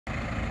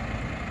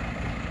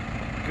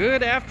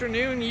Good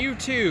afternoon,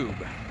 YouTube.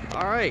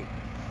 All right,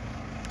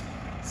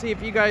 see if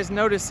you guys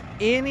notice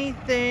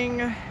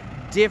anything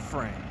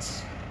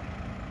different.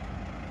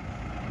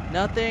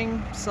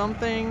 Nothing,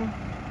 something,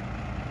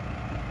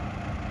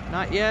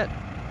 not yet.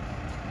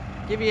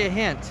 Give you a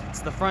hint, it's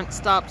the front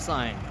stop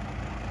sign.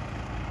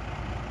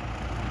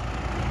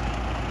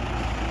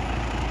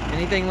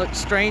 Anything look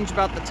strange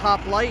about the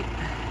top light?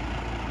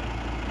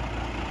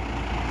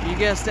 If you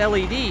guessed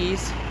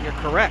LEDs, you're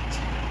correct.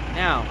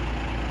 Now,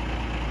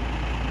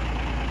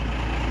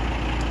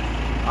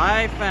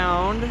 I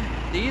found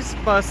these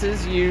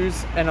buses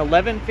use an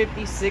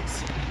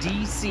 1156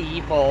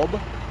 DC bulb,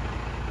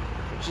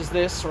 which is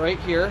this right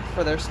here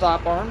for their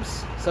stop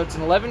arms. So it's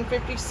an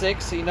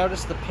 1156, so you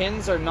notice the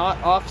pins are not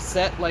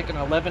offset like an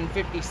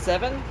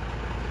 1157,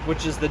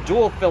 which is the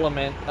dual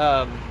filament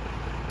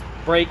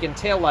brake and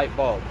tail light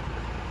bulb.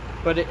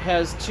 But it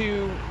has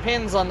two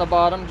pins on the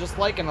bottom, just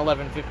like an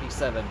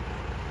 1157.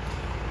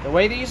 The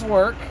way these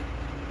work,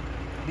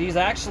 these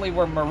actually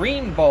were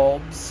marine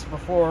bulbs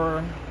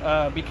before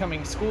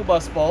becoming school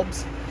bus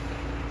bulbs.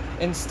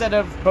 Instead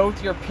of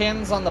both your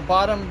pins on the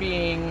bottom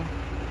being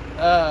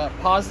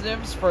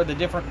positives for the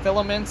different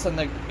filaments and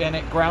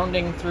it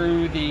grounding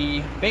through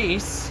the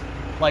base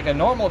like a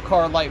normal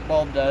car light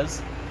bulb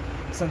does,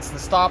 since the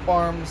stop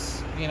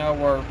arms, you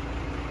know,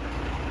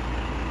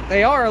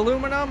 they are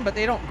aluminum, but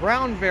they don't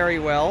ground very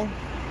well.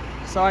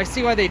 So I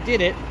see why they did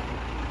it.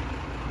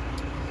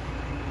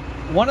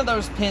 One of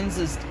those pins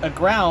is a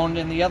ground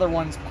and the other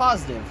one's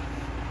positive.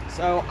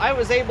 So I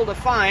was able to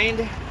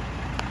find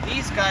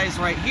these guys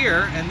right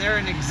here, and they're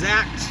an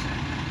exact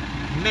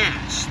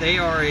match. They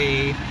are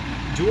a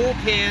dual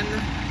pin.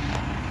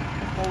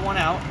 Pull one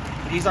out.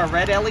 These are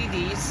red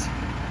LEDs.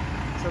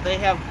 So they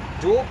have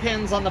dual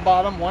pins on the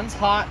bottom. One's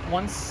hot,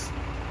 one's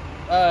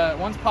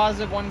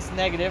positive, one's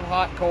negative,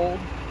 hot, cold.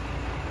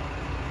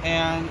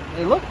 And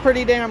they look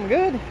pretty damn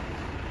good.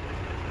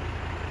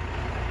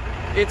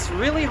 It's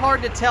really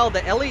hard to tell.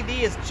 The LED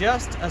is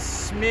just a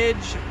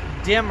smidge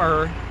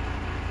dimmer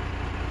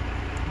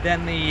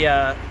than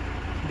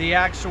the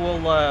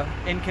actual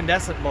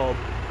incandescent bulb,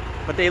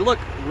 but they look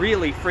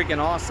really freaking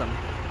awesome.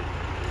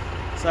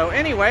 So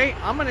anyway,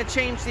 I'm gonna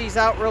change these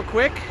out real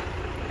quick,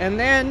 and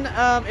then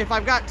if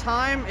I've got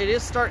time, it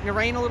is starting to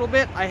rain a little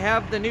bit. I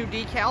have the new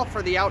decal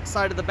for the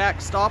outside of the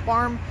back stop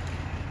arm.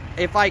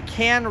 If I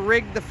can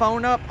rig the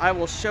phone up, I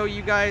will show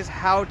you guys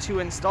how to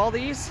install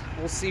these.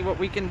 We'll see what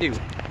we can do.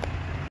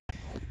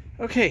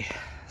 Okay,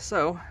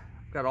 so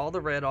I've got all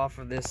the red off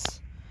of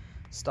this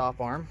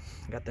stop arm.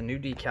 Got the new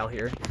decal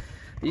here.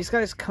 These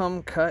guys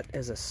come cut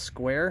as a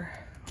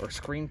square or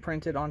screen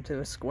printed onto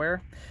a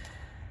square.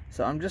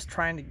 So I'm just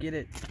trying to get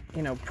it,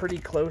 you know, pretty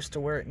close to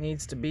where it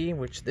needs to be,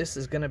 which this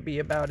is going to be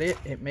about it.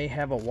 It may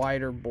have a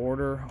wider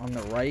border on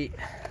the right,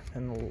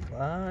 and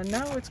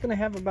no, it's going to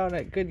have about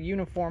a good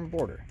uniform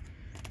border.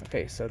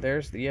 Okay, so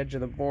there's the edge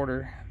of the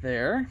border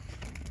there.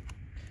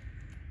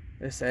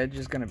 This edge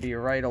is going to be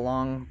right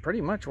along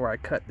pretty much where I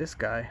cut this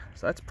guy,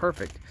 so that's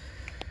perfect.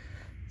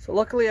 So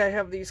luckily I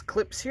have these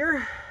clips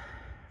here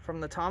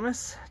from the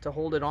Thomas to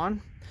hold it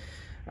on.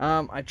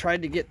 I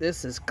tried to get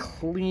this as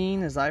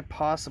clean as I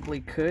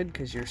possibly could,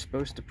 because you're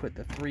supposed to put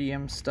the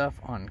 3M stuff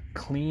on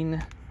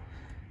clean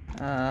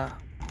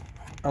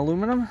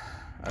aluminum.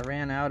 I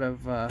ran out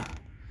of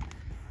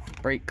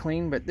brake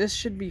clean, but this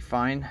should be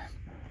fine.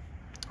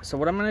 So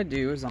what I'm going to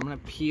do is I'm going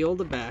to peel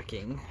the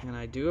backing, and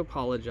I do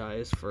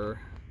apologize for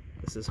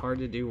this is hard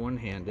to do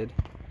one-handed.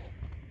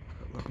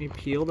 Let me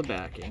peel the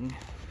backing.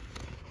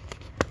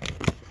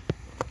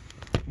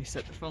 Let me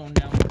set the phone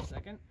down for a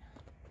second.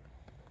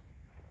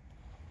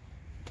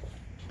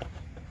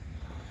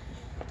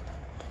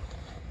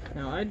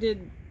 Now, I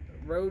did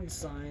road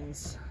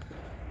signs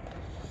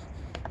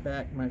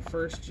back my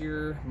first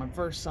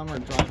summer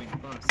driving a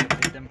bus. I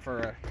did them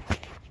for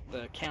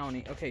the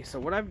county. Okay,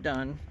 so what I've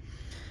done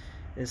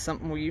is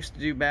something we used to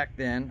do back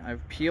then.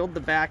 I've peeled the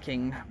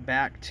backing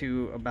back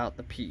to about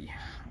the P,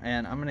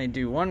 and I'm gonna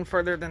do one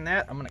further than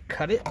that. I'm gonna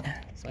cut it.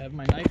 So I have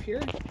my knife here.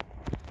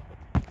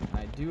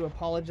 I do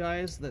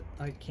apologize that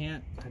I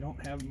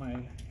don't have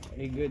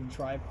a good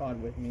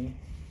tripod with me,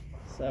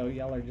 so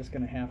y'all are just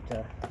gonna have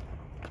to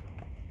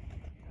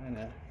kind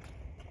of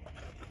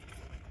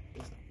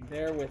just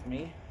bear with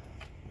me.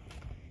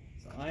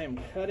 So I am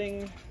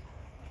cutting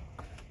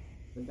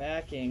the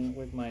backing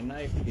with my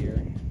knife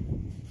here.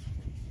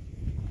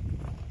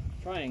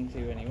 Trying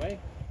to anyway.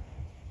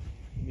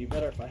 It'd be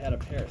better if I had a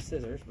pair of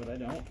scissors, but I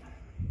don't.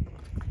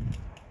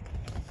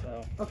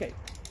 So, okay.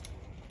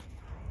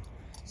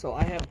 So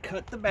I have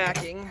cut the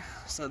backing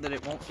so that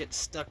it won't get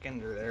stuck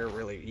under there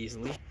really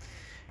easily.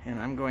 And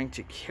I'm going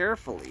to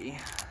carefully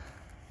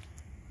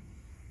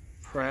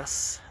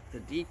press the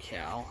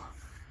decal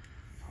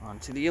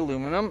onto the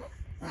aluminum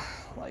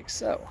like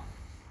so.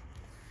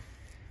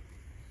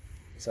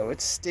 So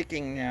it's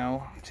sticking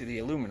now to the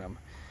aluminum.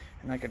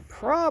 And I could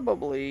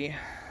probably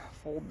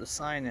fold the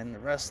sign in the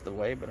rest of the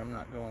way, but I'm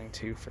not going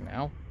to for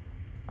now.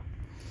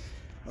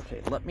 Okay,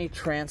 let me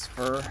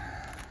transfer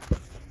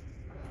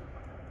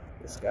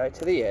this guy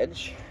to the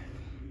edge.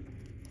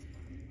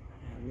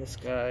 and this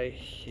guy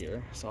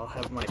here. So I'll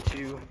have my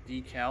two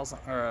decals,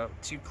 or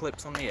two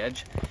clips on the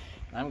edge.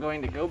 I'm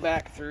going to go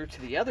back through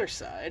to the other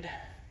side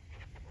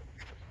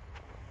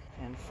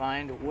and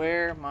find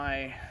where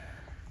my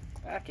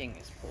backing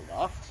is pulled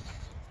off.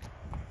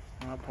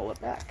 And I'll pull it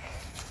back.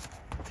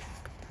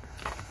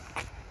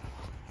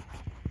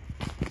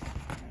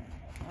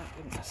 Oh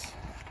goodness,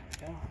 there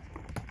we go.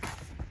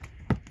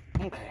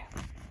 Okay,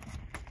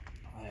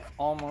 I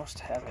almost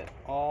have it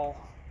all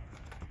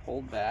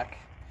pulled back.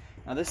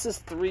 Now this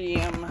is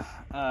 3M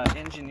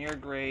engineer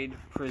grade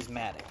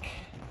prismatic.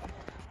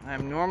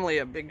 I'm normally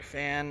a big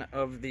fan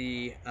of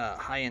the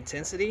high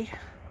intensity.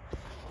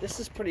 This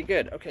is pretty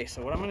good. Okay,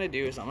 so what I'm going to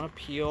do is I'm going to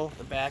peel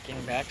the backing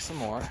back some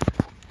more.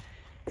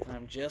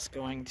 I'm just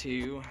going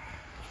to,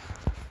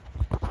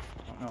 I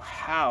don't know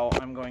how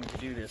I'm going to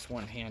do this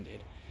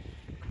one-handed.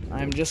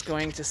 I'm just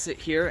going to sit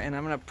here and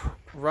I'm going to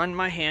run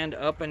my hand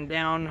up and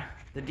down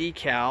the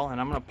decal, and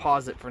I'm going to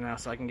pause it for now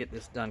so I can get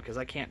this done, because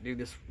I can't do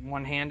this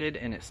one-handed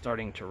and it's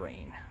starting to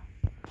rain.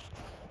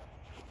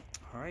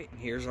 Alright,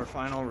 here's our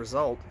final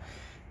result.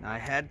 Now I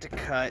had to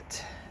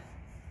cut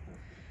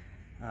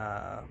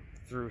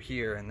through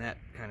here, and that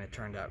kind of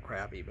turned out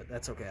crappy, but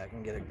that's okay. I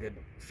can get a good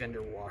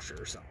fender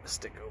washer or something to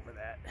stick over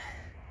that.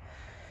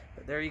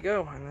 But there you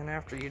go, and then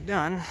after you're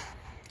done,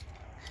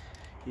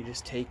 you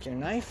just take your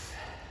knife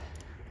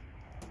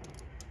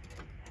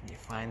and you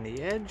find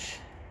the edge,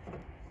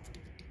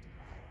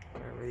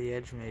 wherever the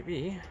edge may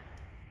be.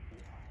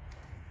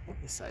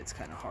 This side's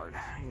kind of hard.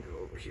 I can go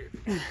over here.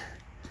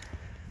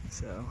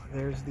 So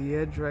there's the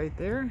edge right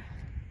there,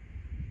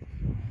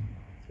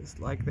 just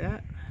like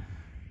that.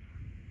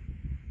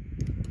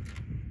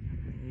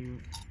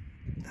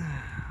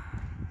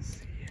 Let's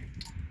see here.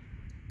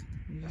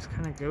 You just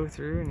kind of go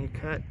through and you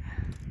cut.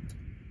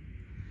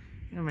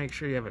 You gotta make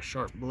sure you have a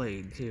sharp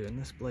blade too, and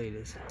this blade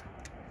is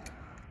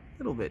a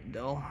little bit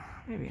dull.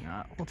 Maybe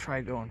not. We'll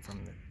try going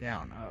from the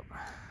down up.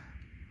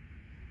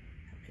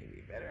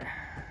 Maybe better.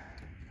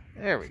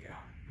 There we go.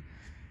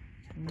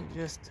 And you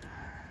just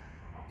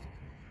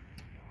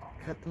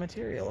cut the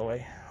material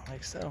away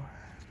like so.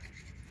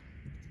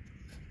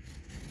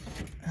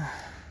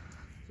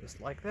 Just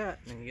like that,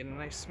 and you get a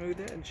nice smooth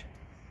edge.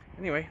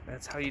 Anyway,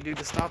 that's how you do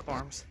the stop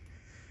arms.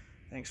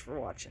 Thanks for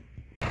watching.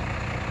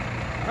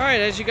 Alright,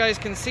 as you guys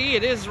can see,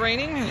 it is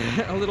raining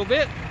a little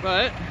bit,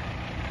 but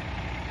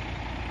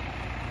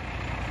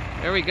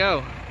there we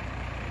go.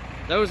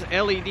 Those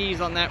LEDs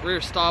on that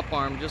rear stop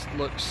arm just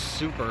look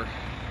super.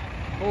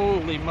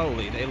 Holy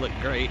moly, they look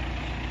great.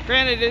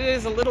 Granted, it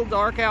is a little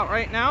dark out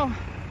right now,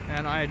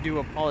 and I do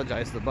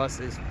apologize, the bus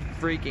is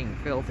freaking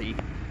filthy.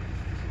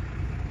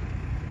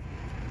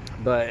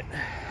 But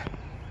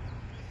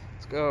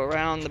let's go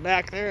around the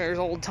back there. There's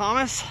old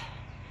Thomas.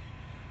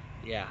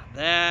 Yeah,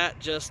 that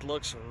just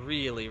looks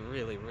really,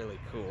 really, really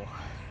cool.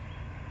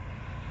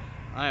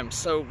 I am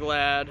so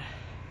glad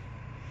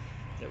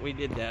that we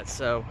did that.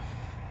 So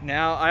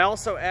now I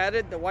also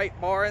added the white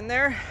bar in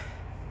there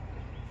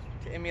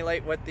to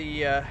emulate what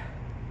the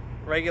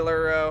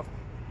regular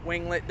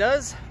winglet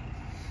does.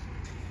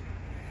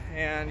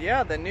 And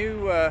yeah, the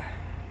new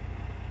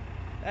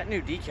that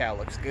new decal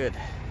looks good.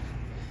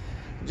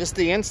 Just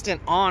the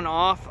instant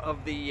on-off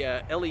of the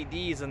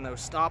LEDs and those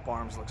stop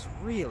arms looks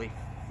really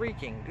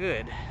freaking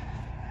good.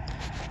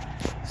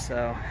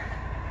 So,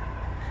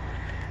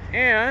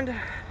 and if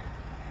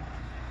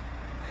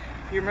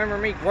you remember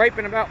me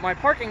griping about my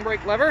parking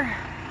brake lever,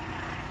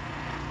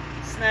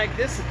 snagged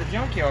this at the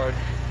junkyard,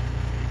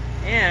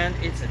 and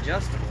it's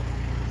adjustable.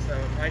 So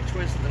if I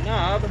twist the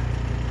knob,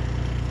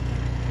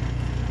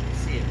 you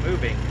see it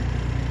moving.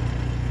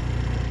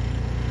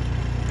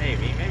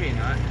 Maybe, maybe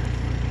not.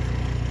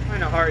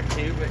 Kind of hard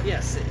to, but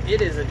yes,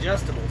 it is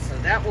adjustable. So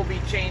that will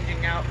be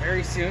changing out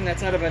very soon.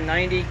 That's out of a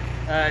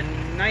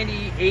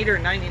 98 or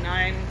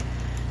 99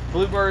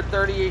 Bluebird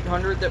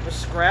 3800 that was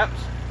scrapped.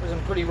 It was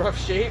in pretty rough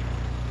shape.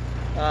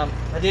 I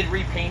did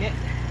repaint it.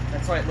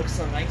 That's why it looks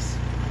so nice.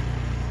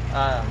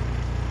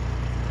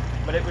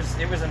 But it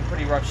was in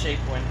pretty rough shape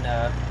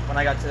when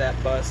I got to that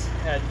bus.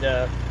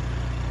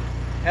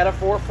 Had a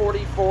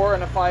 444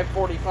 and a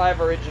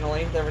 545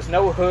 originally. There was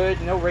no hood,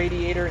 no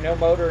radiator, no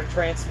motor and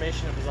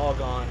transmission. It was all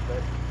gone.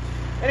 But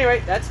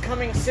anyway, that's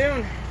coming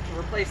soon to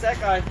replace that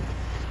guy.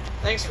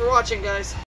 Thanks for watching, guys.